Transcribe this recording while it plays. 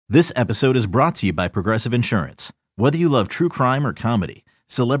This episode is brought to you by Progressive Insurance. Whether you love true crime or comedy,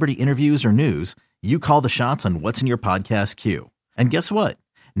 celebrity interviews or news, you call the shots on what's in your podcast queue. And guess what?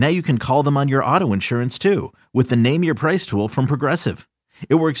 Now you can call them on your auto insurance too with the Name Your Price tool from Progressive.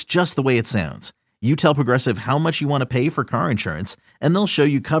 It works just the way it sounds. You tell Progressive how much you want to pay for car insurance, and they'll show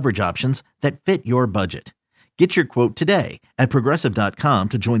you coverage options that fit your budget. Get your quote today at Progressive.com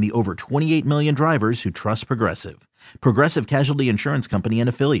to join the over 28 million drivers who trust Progressive. Progressive Casualty Insurance Company and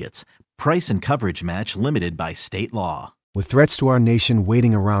Affiliates. Price and coverage match limited by state law. With threats to our nation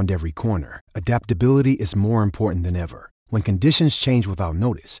waiting around every corner, adaptability is more important than ever. When conditions change without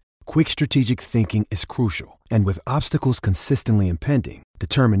notice, quick strategic thinking is crucial. And with obstacles consistently impending,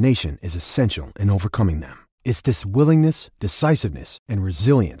 determination is essential in overcoming them. It's this willingness, decisiveness, and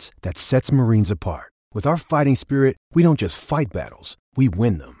resilience that sets Marines apart. With our fighting spirit, we don't just fight battles, we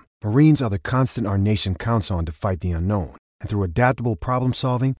win them. Marines are the constant our nation counts on to fight the unknown. And through adaptable problem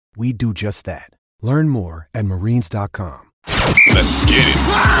solving, we do just that. Learn more at marines.com. Let's get it.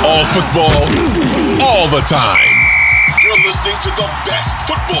 All football, all the time. You're listening to the best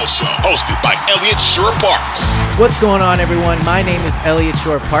football show, hosted by Elliott Shore-Parks. What's going on, everyone? My name is Elliott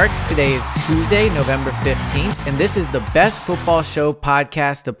Shore-Parks. Today is Tuesday, November 15th, and this is the Best Football Show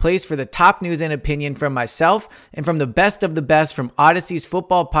podcast, the place for the top news and opinion from myself and from the best of the best from Odyssey's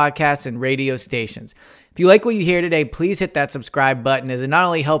football podcasts and radio stations. If you like what you hear today, please hit that subscribe button, as it not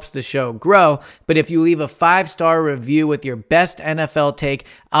only helps the show grow, but if you leave a 5-star review with your best NFL take,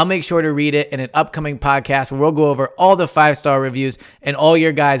 I'll make sure to read it in an upcoming podcast where we'll go over all the 5-star reviews and all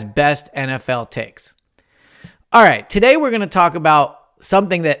your guys' best NFL takes. All right, today we're going to talk about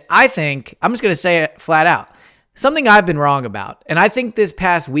something that I think, I'm just going to say it flat out, something I've been wrong about. And I think this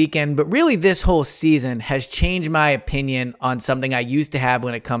past weekend, but really this whole season, has changed my opinion on something I used to have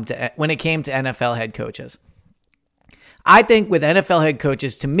when it came to NFL head coaches. I think with NFL head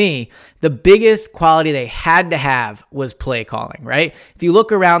coaches, to me, the biggest quality they had to have was play calling, right? If you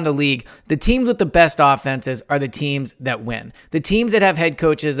look around the league, the teams with the best offenses are the teams that win. The teams that have head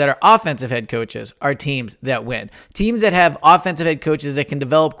coaches that are offensive head coaches are teams that win. Teams that have offensive head coaches that can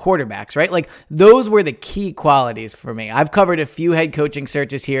develop quarterbacks, right? Like, those were the key qualities for me. I've covered a few head coaching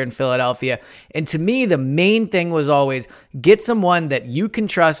searches here in Philadelphia, and to me, the main thing was always get someone that you can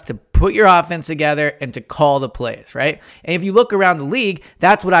trust to put your offense together and to call the plays, right? And if you look around the league,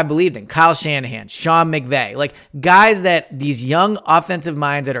 that's what I believed in. Kyle Shanahan, Sean McVay, like guys that these young offensive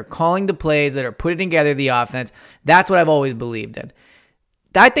minds that are calling the plays, that are putting together the offense. That's what I've always believed in.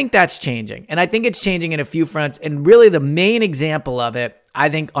 I think that's changing. And I think it's changing in a few fronts. And really the main example of it, I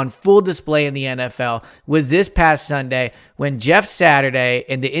think on full display in the NFL, was this past Sunday when Jeff Saturday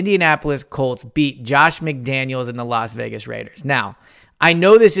and the Indianapolis Colts beat Josh McDaniels and the Las Vegas Raiders. Now, I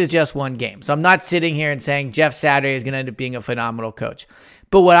know this is just one game, so I'm not sitting here and saying Jeff Saturday is going to end up being a phenomenal coach.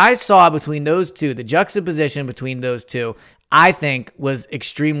 But what I saw between those two, the juxtaposition between those two, I think was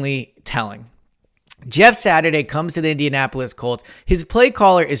extremely telling. Jeff Saturday comes to the Indianapolis Colts. His play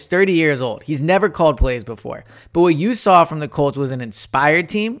caller is 30 years old. He's never called plays before. But what you saw from the Colts was an inspired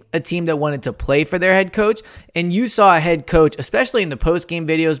team, a team that wanted to play for their head coach, and you saw a head coach, especially in the post-game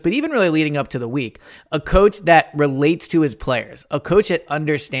videos, but even really leading up to the week, a coach that relates to his players, a coach that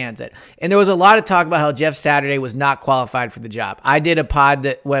understands it. And there was a lot of talk about how Jeff Saturday was not qualified for the job. I did a pod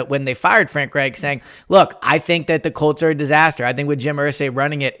that when they fired Frank Reich saying, look, I think that the Colts are a disaster. I think with Jim Irsay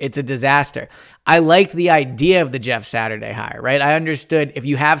running it, it's a disaster. I liked the idea of the Jeff Saturday hire, right? I understood if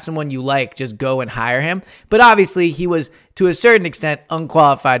you have someone you like, just go and hire him. But obviously, he was, to a certain extent,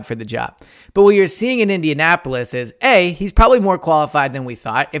 unqualified for the job. But what you're seeing in Indianapolis is, A, he's probably more qualified than we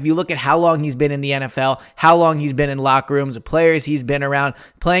thought. If you look at how long he's been in the NFL, how long he's been in locker rooms, the players he's been around,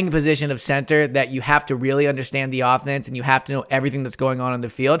 playing a position of center that you have to really understand the offense and you have to know everything that's going on the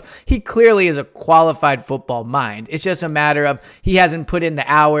field, he clearly is a qualified football mind. It's just a matter of he hasn't put in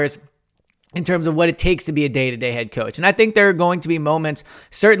the hours in terms of what it takes to be a day-to-day head coach. And I think there are going to be moments,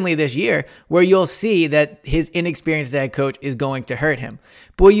 certainly this year, where you'll see that his inexperience as a head coach is going to hurt him.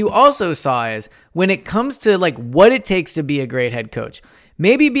 But what you also saw is when it comes to like what it takes to be a great head coach,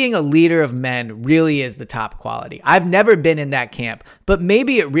 maybe being a leader of men really is the top quality. I've never been in that camp, but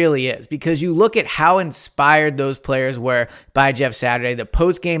maybe it really is, because you look at how inspired those players were by Jeff Saturday, the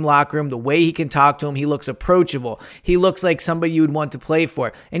post-game locker room, the way he can talk to him. He looks approachable. He looks like somebody you would want to play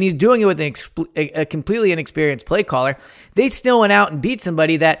for, and he's doing it with a completely inexperienced play caller. They still went out and beat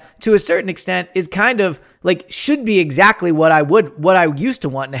somebody that, to a certain extent, is kind of should be exactly what I used to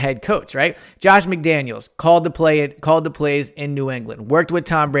want in a head coach, right? Josh McDaniels called the plays in New England, worked with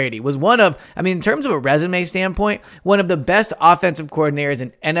Tom Brady, was in terms of a resume standpoint, one of the best offensive coordinators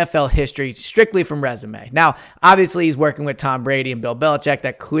in NFL history, strictly from resume. Now, obviously, he's working with Tom Brady and Bill Belichick.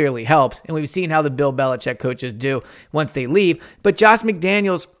 That clearly helps. And we've seen how the Bill Belichick coaches do once they leave. But Josh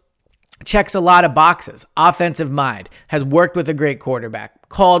McDaniels checks a lot of boxes. Offensive mind, has worked with a great quarterback,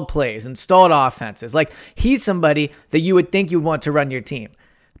 called plays, installed offenses. He's somebody that you would think you'd want to run your team.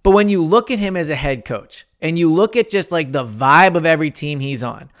 But when you look at him as a head coach and you look at just the vibe of every team he's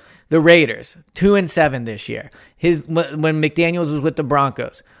on, the Raiders, 2-7 this year. When McDaniels was with the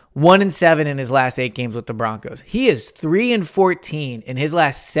Broncos, 1-7 in his last 8 games with the Broncos. He is 3-14 in his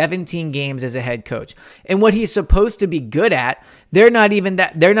last 17 games as a head coach. And what he's supposed to be good at, they're not even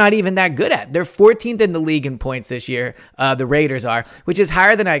that good at. They're 14th in the league in points this year. The Raiders are, which is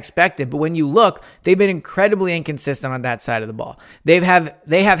higher than I expected. But when you look, they've been incredibly inconsistent on that side of the ball. They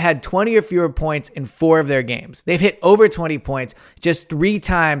have had 20 or fewer points in 4 of their games. They've hit over 20 points just 3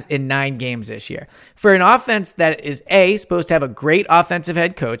 times in 9 games this year. For an offense that is A, supposed to have a great offensive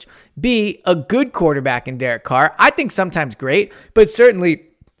head coach, B, a good quarterback in Derek Carr, I think sometimes great, but certainly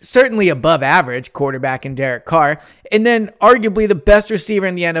above average quarterback in Derek Carr, and then arguably the best receiver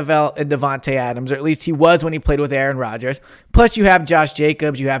in the NFL in Devontae Adams, or at least he was when he played with Aaron Rodgers. Plus you have Josh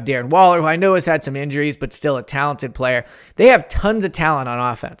Jacobs, you have Darren Waller, who I know has had some injuries, but still a talented player. They have tons of talent on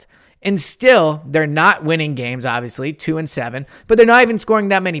offense. And still, they're not winning games, obviously, 2-7, but they're not even scoring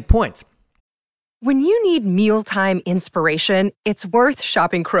that many points. When you need mealtime inspiration, it's worth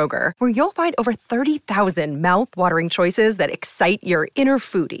shopping Kroger, where you'll find over 30,000 mouth-watering choices that excite your inner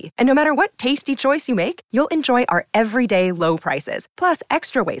foodie. And no matter what tasty choice you make, you'll enjoy our everyday low prices, plus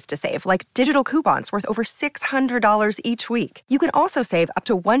extra ways to save, like digital coupons worth over $600 each week. You can also save up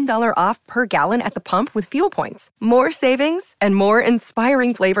to $1 off per gallon at the pump with fuel points. More savings and more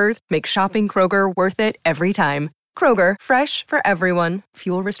inspiring flavors make shopping Kroger worth it every time. Kroger, fresh for everyone.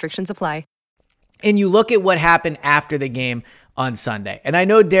 Fuel restrictions apply. And you look at what happened after the game on Sunday. And I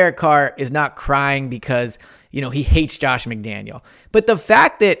know Derek Carr is not crying because, he hates Josh McDaniel. But the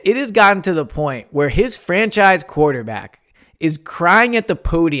fact that it has gotten to the point where his franchise quarterback is crying at the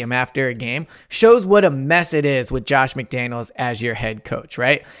podium after a game shows what a mess it is with Josh McDaniels as your head coach,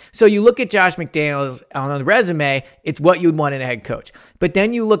 right? So you look at Josh McDaniels on the resume, it's what you'd want in a head coach. But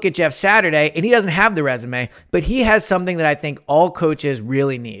then you look at Jeff Saturday, and he doesn't have the resume, but he has something that I think all coaches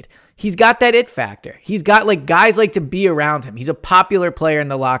really need. He's got that it factor. He's got guys like to be around him. He's a popular player in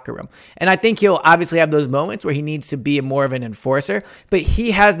the locker room. And I think he'll obviously have those moments where he needs to be more of an enforcer, but he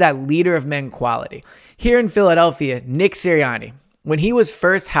has that leader of men quality. Here in Philadelphia, Nick Sirianni, when he was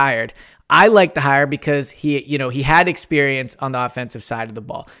first hired, I liked the hire because he had experience on the offensive side of the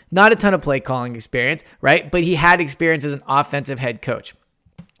ball. Not a ton of play calling experience, right? But he had experience as an offensive head coach.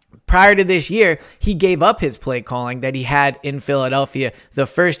 Prior to this year, he gave up his play calling that he had in Philadelphia the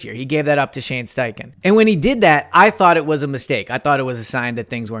first year. He gave that up to Shane Steichen. And when he did that, I thought it was a mistake. I thought it was a sign that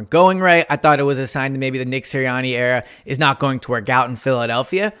things weren't going right. I thought it was a sign that maybe the Nick Sirianni era is not going to work out in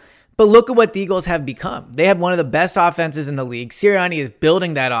Philadelphia. But look at what the Eagles have become. They have one of the best offenses in the league. Sirianni is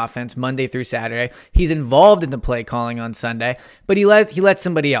building that offense Monday through Saturday. He's involved in the play calling on Sunday, but he lets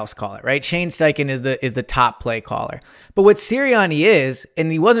somebody else call it, right? Shane Steichen is the top play caller. But what Sirianni is,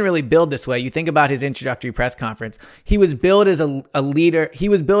 and he wasn't really built this way. You think about his introductory press conference. He was built as a leader. He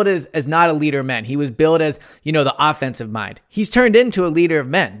was built as not a leader of men. He was built as, the offensive mind. He's turned into a leader of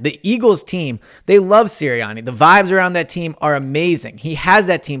men. The Eagles team, they love Sirianni. The vibes around that team are amazing. He has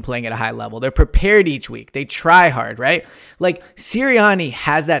that team playing at a high level. They're prepared each week. They try hard, right? Sirianni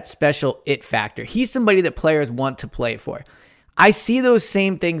has that special it factor. He's somebody that players want to play for. I see those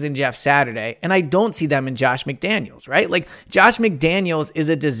same things in Jeff Saturday, and I don't see them in Josh McDaniels, right? Josh McDaniels is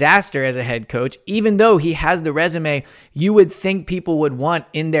a disaster as a head coach, even though he has the resume you would think people would want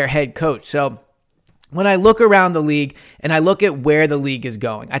in their head coach. So when I look around the league and I look at where the league is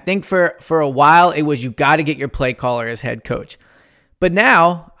going, I think for a while it was you got to get your play caller as head coach. But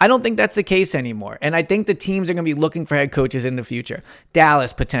now, I don't think that's the case anymore. And I think the teams are going to be looking for head coaches in the future.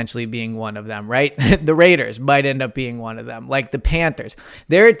 Dallas potentially being one of them, right? The Raiders might end up being one of them, like the Panthers.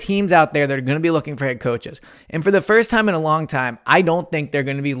 There are teams out there that are going to be looking for head coaches. And for the first time in a long time, I don't think they're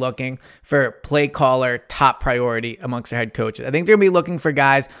going to be looking for play caller top priority amongst their head coaches. I think they're going to be looking for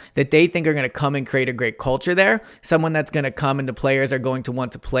guys that they think are going to come and create a great culture there, someone that's going to come and the players are going to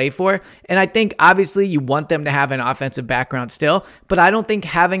want to play for. And I think obviously you want them to have an offensive background still, but I don't think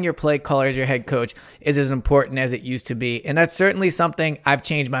having your play caller as your head coach is as important as it used to be. And that's certainly something I've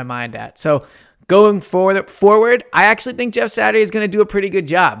changed my mind at. So going forward, I actually think Jeff Saturday is going to do a pretty good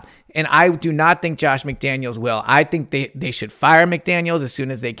job. And I do not think Josh McDaniels will. I think they should fire McDaniels as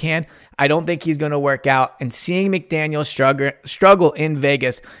soon as they can. I don't think he's going to work out. And seeing McDaniels struggle in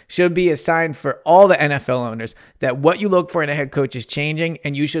Vegas should be a sign for all the NFL owners that what you look for in a head coach is changing,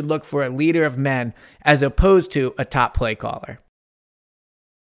 and you should look for a leader of men as opposed to a top play caller.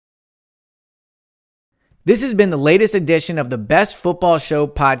 This has been the latest edition of the Best Football Show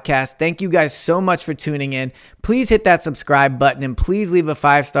podcast. Thank you guys so much for tuning in. Please hit that subscribe button and please leave a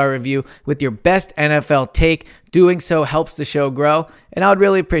 5-star review with your best NFL take. Doing so helps the show grow, and I would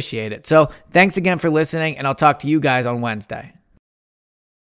really appreciate it. So thanks again for listening, and I'll talk to you guys on Wednesday.